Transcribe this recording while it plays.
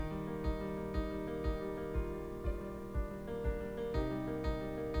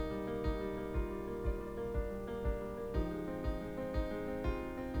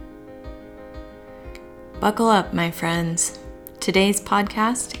Buckle up, my friends. Today's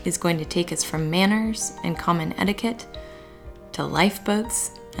podcast is going to take us from manners and common etiquette to lifeboats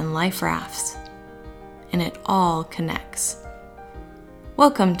and life rafts. And it all connects.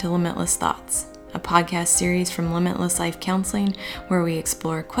 Welcome to Limitless Thoughts, a podcast series from Limitless Life Counseling where we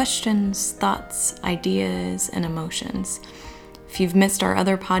explore questions, thoughts, ideas, and emotions. If you've missed our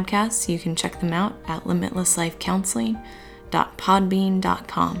other podcasts, you can check them out at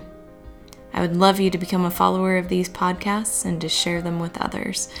limitlesslifecounseling.podbean.com. I would love you to become a follower of these podcasts and to share them with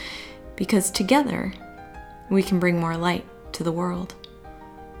others, because together we can bring more light to the world.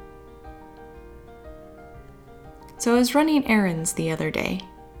 So I was running errands the other day,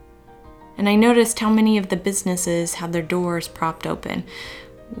 and I noticed how many of the businesses had their doors propped open,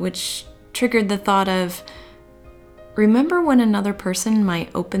 which triggered the thought of, remember when another person might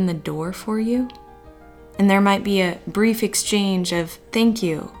open the door for you? And there might be a brief exchange of thank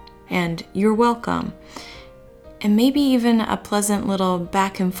you and you're welcome, and maybe even a pleasant little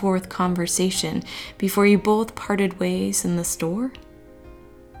back and forth conversation before you both parted ways in the store?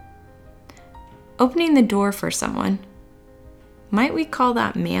 Opening the door for someone, might we call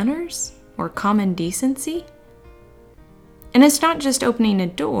that manners or common decency? And it's not just opening a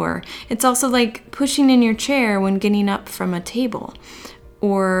door, it's also like pushing in your chair when getting up from a table,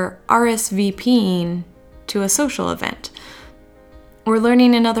 or RSVPing to a social event, or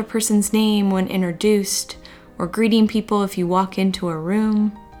learning another person's name when introduced, or greeting people if you walk into a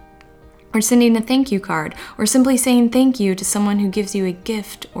room, or sending a thank you card, or simply saying thank you to someone who gives you a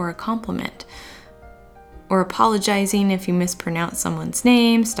gift or a compliment, or apologizing if you mispronounce someone's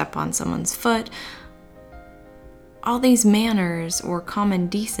name, step on someone's foot. All these manners or common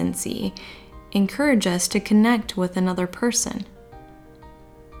decency encourage us to connect with another person,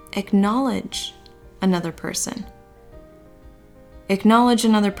 acknowledge another person. Acknowledge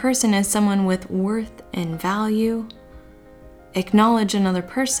another person as someone with worth and value. Acknowledge another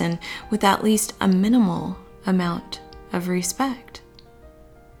person with at least a minimal amount of respect.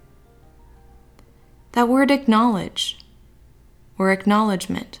 That word acknowledge, or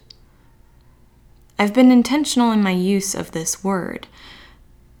acknowledgement. I've been intentional in my use of this word.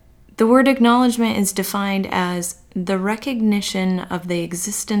 The word acknowledgement is defined as the recognition of the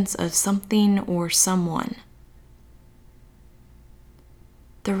existence of something or someone.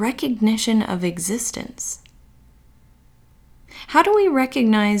 The recognition of existence. How do we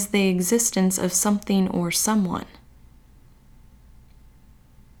recognize the existence of something or someone?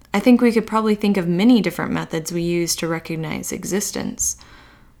 I think we could probably think of many different methods we use to recognize existence.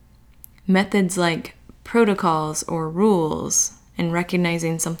 Methods like protocols or rules in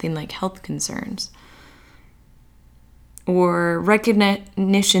recognizing something like health concerns, or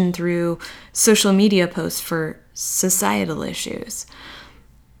recognition through social media posts for societal issues.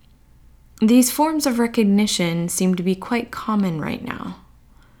 These forms of recognition seem to be quite common right now.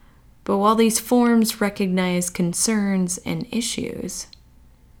 But while these forms recognize concerns and issues,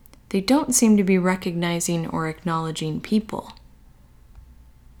 they don't seem to be recognizing or acknowledging people.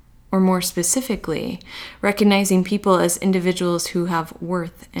 Or more specifically, recognizing people as individuals who have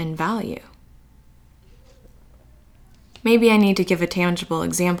worth and value. Maybe I need to give a tangible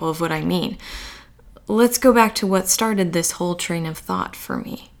example of what I mean. Let's go back to what started this whole train of thought for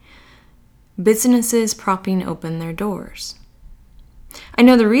me. Businesses propping open their doors. I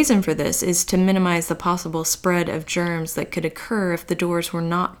know the reason for this is to minimize the possible spread of germs that could occur if the doors were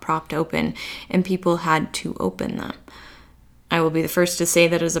not propped open and people had to open them. I will be the first to say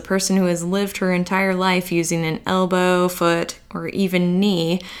that as a person who has lived her entire life using an elbow, foot, or even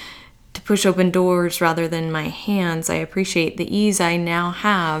knee to push open doors rather than my hands, I appreciate the ease I now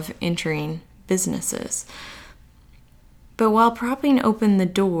have entering businesses. But while propping open the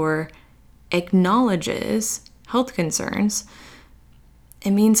door acknowledges health concerns,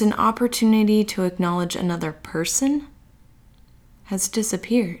 it means an opportunity to acknowledge another person has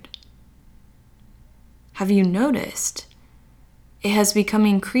disappeared. Have you noticed? It has become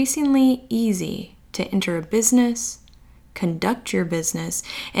increasingly easy to enter a business, conduct your business,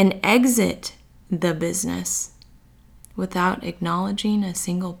 and exit the business without acknowledging a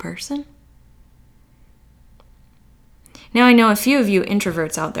single person? Now I know a few of you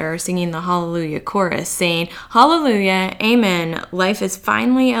introverts out there are singing the Hallelujah chorus, saying, Hallelujah, amen, life is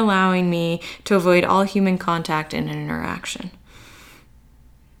finally allowing me to avoid all human contact and interaction.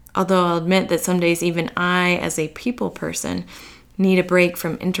 Although I'll admit that some days even I, as a people person, need a break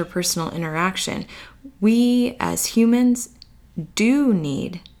from interpersonal interaction. We, as humans, do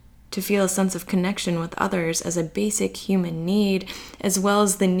need to feel a sense of connection with others as a basic human need, as well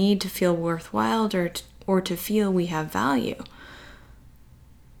as the need to feel worthwhile or to feel we have value.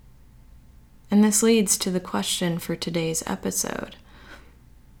 And this leads to the question for today's episode.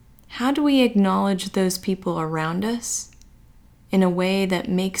 How do we acknowledge those people around us in a way that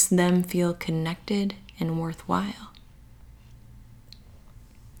makes them feel connected and worthwhile?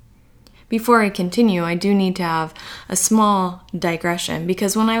 Before I continue, I do need to have a small digression,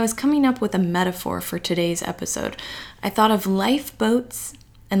 because when I was coming up with a metaphor for today's episode, I thought of lifeboats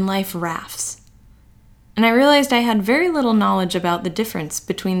and life rafts. And I realized I had very little knowledge about the difference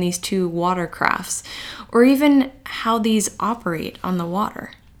between these two watercrafts, or even how these operate on the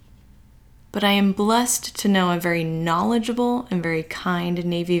water. But I am blessed to know a very knowledgeable and very kind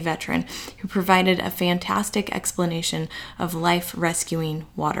Navy veteran who provided a fantastic explanation of life rescuing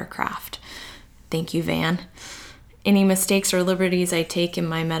watercraft. Thank you, Van. Any mistakes or liberties I take in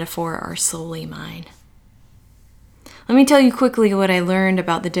my metaphor are solely mine. Let me tell you quickly what I learned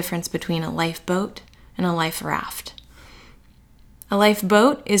about the difference between a lifeboat and a life raft. A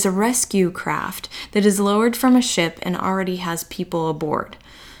lifeboat is a rescue craft that is lowered from a ship and already has people aboard.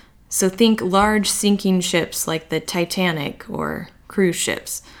 So think large sinking ships like the Titanic or cruise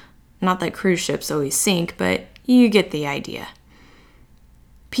ships. Not that cruise ships always sink, but you get the idea.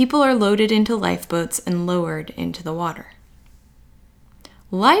 People are loaded into lifeboats and lowered into the water.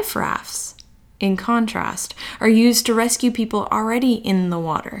 Life rafts, in contrast, are used to rescue people already in the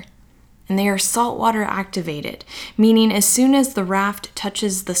water. And they are saltwater activated, meaning as soon as the raft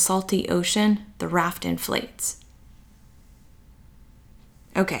touches the salty ocean, the raft inflates.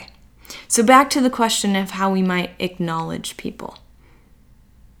 Okay. So back to the question of how we might acknowledge people.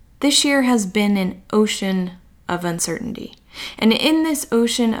 This year has been an ocean of uncertainty. And in this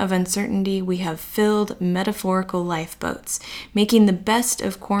ocean of uncertainty, we have filled metaphorical lifeboats, making the best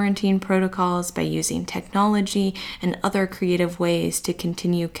of quarantine protocols by using technology and other creative ways to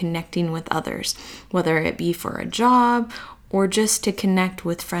continue connecting with others, whether it be for a job or just to connect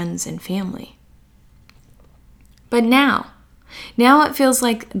with friends and family. But now it feels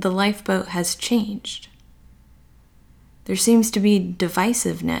like the lifeboat has changed. There seems to be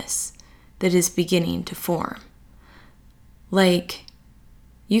divisiveness that is beginning to form. Like,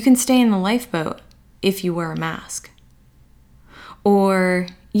 you can stay in the lifeboat if you wear a mask. Or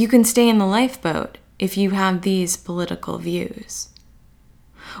you can stay in the lifeboat if you have these political views.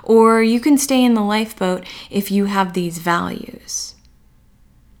 Or you can stay in the lifeboat if you have these values.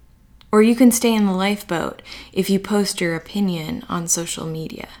 Or you can stay in the lifeboat if you post your opinion on social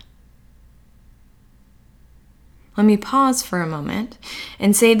media. Let me pause for a moment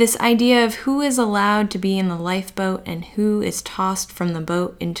and say this idea of who is allowed to be in the lifeboat and who is tossed from the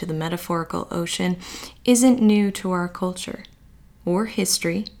boat into the metaphorical ocean isn't new to our culture or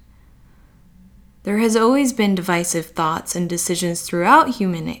history. There has always been divisive thoughts and decisions throughout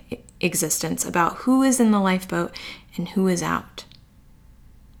human existence about who is in the lifeboat and who is out.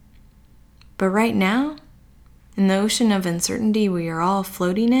 But right now, in the ocean of uncertainty we are all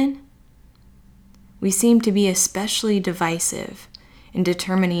floating in, we seem to be especially divisive in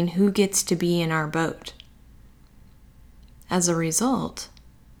determining who gets to be in our boat. As a result,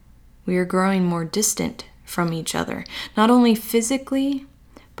 we are growing more distant from each other, not only physically,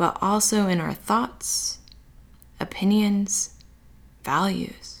 but also in our thoughts, opinions,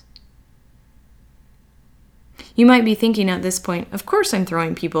 values. You might be thinking at this point, of course I'm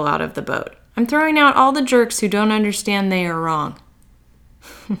throwing people out of the boat. I'm throwing out all the jerks who don't understand they are wrong.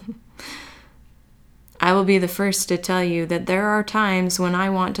 I will be the first to tell you that there are times when I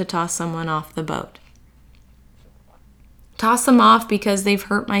want to toss someone off the boat. Toss them off because they've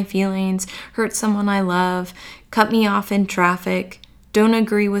hurt my feelings, hurt someone I love, cut me off in traffic, don't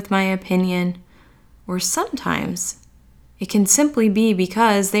agree with my opinion, or sometimes it can simply be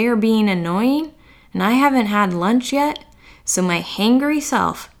because they are being annoying and I haven't had lunch yet, so my hangry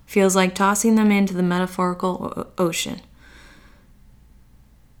self feels like tossing them into the metaphorical ocean.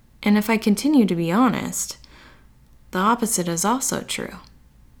 And if I continue to be honest, the opposite is also true.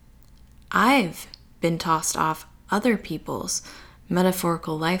 I've been tossed off other people's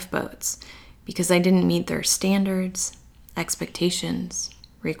metaphorical lifeboats because I didn't meet their standards, expectations,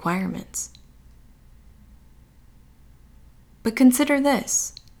 requirements. But consider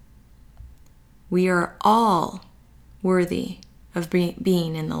this. We are all worthy of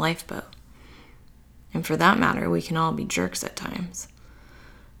being in the lifeboat. And for that matter, we can all be jerks at times.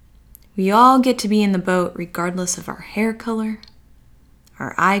 We all get to be in the boat regardless of our hair color,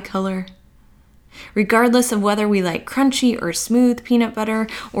 our eye color, regardless of whether we like crunchy or smooth peanut butter,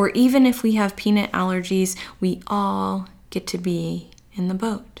 or even if we have peanut allergies, we all get to be in the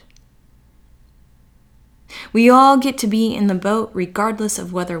boat. We all get to be in the boat regardless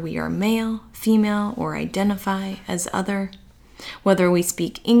of whether we are male, female, or identify as other, whether we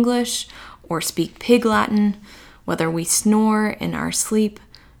speak English or speak Pig Latin, whether we snore in our sleep,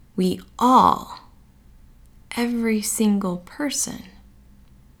 we all, every single person,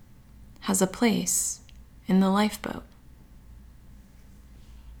 has a place in the lifeboat.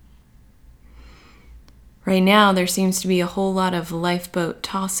 Right now, there seems to be a whole lot of lifeboat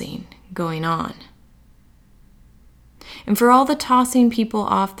tossing going on. And for all the tossing people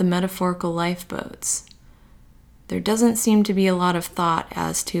off the metaphorical lifeboats, there doesn't seem to be a lot of thought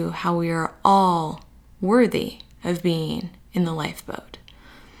as to how we are all worthy of being in the lifeboat.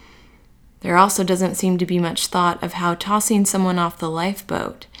 There also doesn't seem to be much thought of how tossing someone off the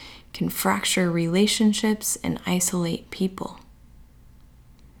lifeboat can fracture relationships and isolate people.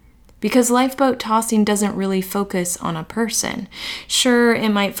 Because lifeboat tossing doesn't really focus on a person. Sure, it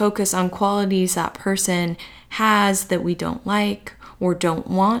might focus on qualities that person has that we don't like or don't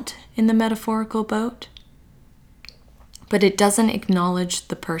want in the metaphorical boat, but it doesn't acknowledge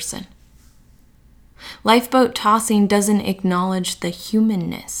the person. Lifeboat tossing doesn't acknowledge the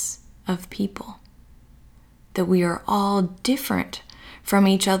humanness of people, that we are all different from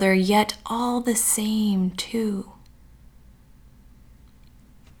each other, yet all the same too.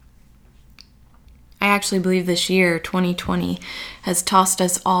 I actually believe this year, 2020, has tossed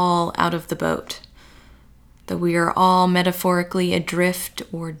us all out of the boat, that we are all metaphorically adrift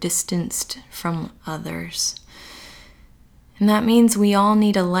or distanced from others. And that means we all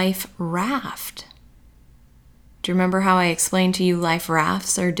need a life raft. Do you remember how I explained to you life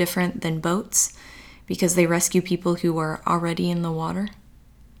rafts are different than boats because they rescue people who are already in the water?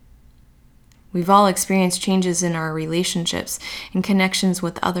 We've all experienced changes in our relationships and connections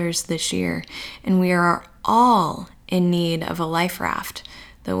with others this year, and we are all in need of a life raft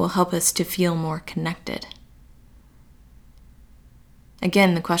that will help us to feel more connected.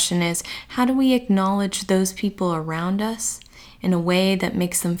 Again, the question is, how do we acknowledge those people around us in a way that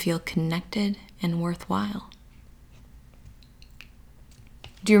makes them feel connected and worthwhile?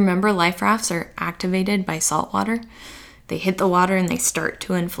 Do you remember life rafts are activated by salt water? They hit the water and they start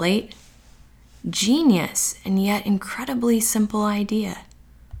to inflate. Genius, and yet incredibly simple idea.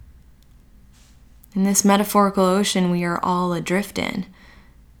 In this metaphorical ocean we are all adrift in,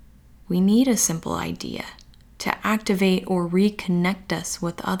 we need a simple idea to activate or reconnect us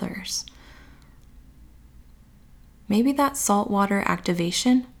with others. Maybe that saltwater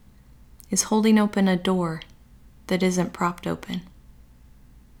activation is holding open a door that isn't propped open.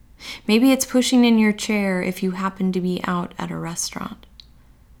 Maybe it's pushing in your chair if you happen to be out at a restaurant.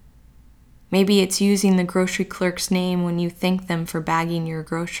 Maybe it's using the grocery clerk's name when you thank them for bagging your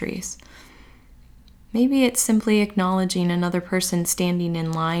groceries. Maybe it's simply acknowledging another person standing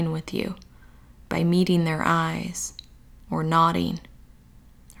in line with you by meeting their eyes or nodding,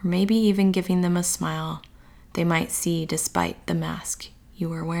 or maybe even giving them a smile they might see despite the mask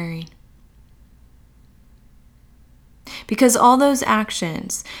you are wearing. Because all those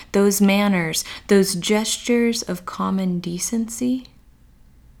actions, those manners, those gestures of common decency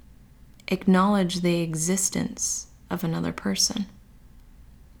acknowledge the existence of another person.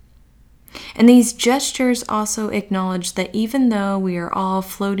 And these gestures also acknowledge that even though we are all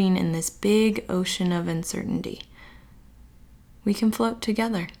floating in this big ocean of uncertainty, we can float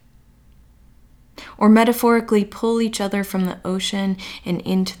together. Or metaphorically pull each other from the ocean and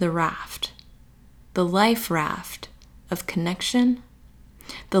into the raft, the life raft of connection,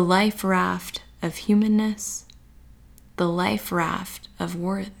 the life raft of humanness, the life raft of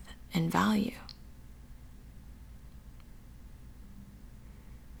worth and value.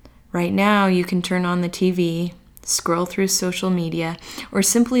 Right now, you can turn on the TV, scroll through social media, or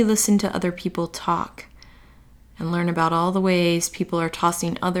simply listen to other people talk and learn about all the ways people are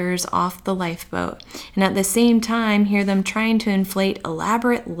tossing others off the lifeboat, and at the same time hear them trying to inflate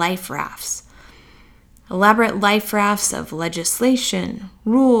elaborate life rafts. Elaborate life rafts of legislation,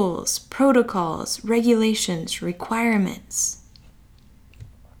 rules, protocols, regulations, requirements.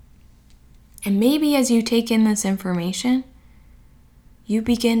 And maybe as you take in this information, you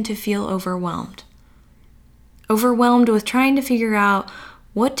begin to feel overwhelmed. Overwhelmed with trying to figure out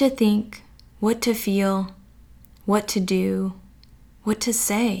what to think, what to feel, what to do, what to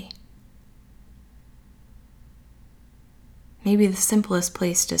say. Maybe the simplest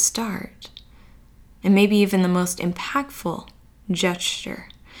place to start, and maybe even the most impactful gesture,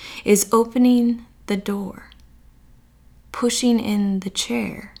 is opening the door, pushing in the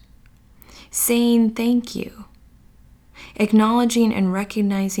chair, saying thank you, acknowledging and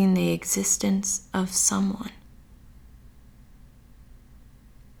recognizing the existence of someone.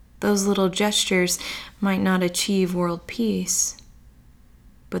 Those little gestures might not achieve world peace,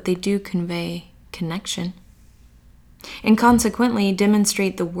 but they do convey connection. and consequently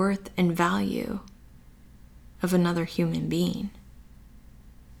demonstrate the worth and value of another human being.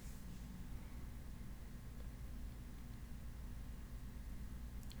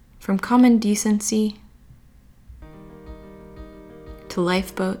 From common decency to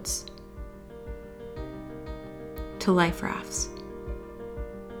lifeboats to life rafts,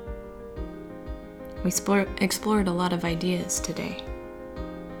 we explored a lot of ideas today.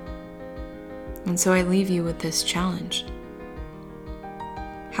 And so I leave you with this challenge.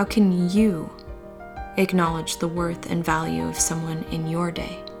 How can you acknowledge the worth and value of someone in your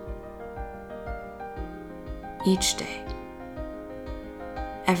day? Each day.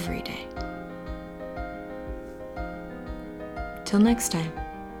 Every day. Till next time.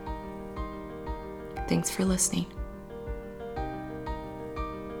 Thanks for listening.